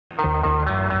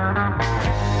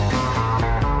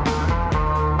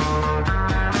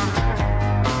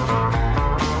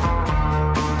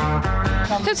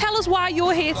So tell us why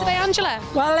you're here today, Angela.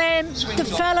 Well, the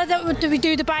fella that we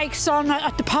do the bikes on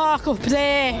at the park up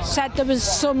there said there was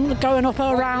some going up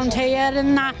around here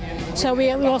and that, so we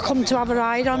all come to have a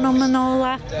ride on them and all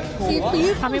that. So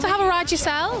you've come to have a ride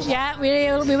yourself? Yeah,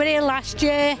 we were here last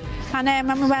year, and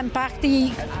when we went back,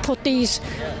 they put these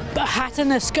hat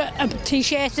and a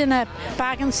t-shirt in a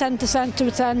bag and sent us centre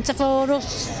to centre for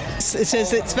us.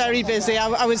 It's very busy.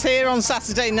 I was here on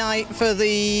Saturday night for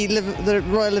the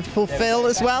Royal Liverpool Phil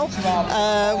as well,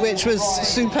 which was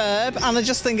superb, and I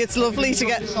just think it's lovely to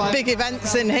get big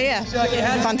events in here.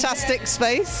 Fantastic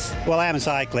space. Well, I am a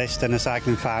cyclist and a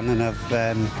cycling fan, and I've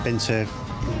been to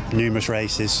numerous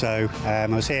races, so I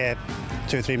was here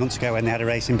 2 or 3 months ago when they had a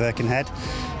race in Birkenhead,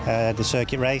 the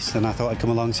circuit race, and I thought I'd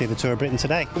come along and see the Tour of Britain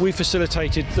today. We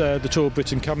facilitated the Tour of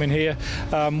Britain coming here,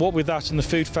 what with that and the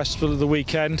food festival of the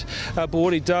weekend, but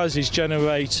what it does is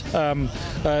generate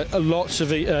lots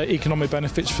of economic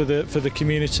benefits for the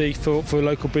community, for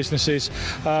local businesses,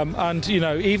 and you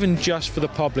know, even just for the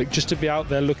public, just to be out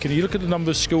there looking. You look at the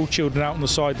number of school children out on the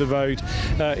side of the road,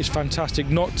 it's fantastic.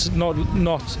 Not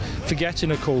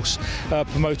forgetting, of course,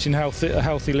 promoting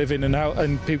healthy living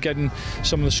and people getting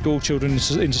some of the school children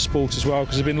into sport as well,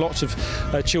 because there have been lots of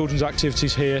children's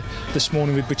activities here this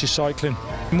morning with British Cycling.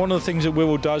 And one of the things that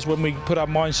Wirral does when we put our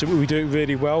minds to it, we do it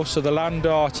really well. So the land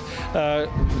art,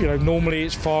 you know, normally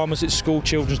it's farmers, it's school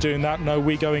children's doing that. No,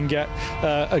 we go and get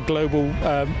a global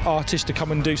artist to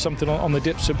come and do something on the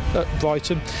dips at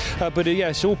Brighton. But yeah,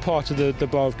 it's all part of the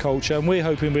bar of culture, and we're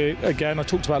hoping again, I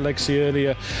talked about legacy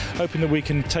earlier, hoping that we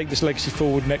can take this legacy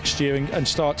forward next year and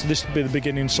start. This will be the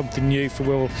beginning of something new for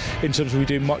Wirral in terms of we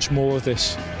do much more of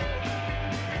this.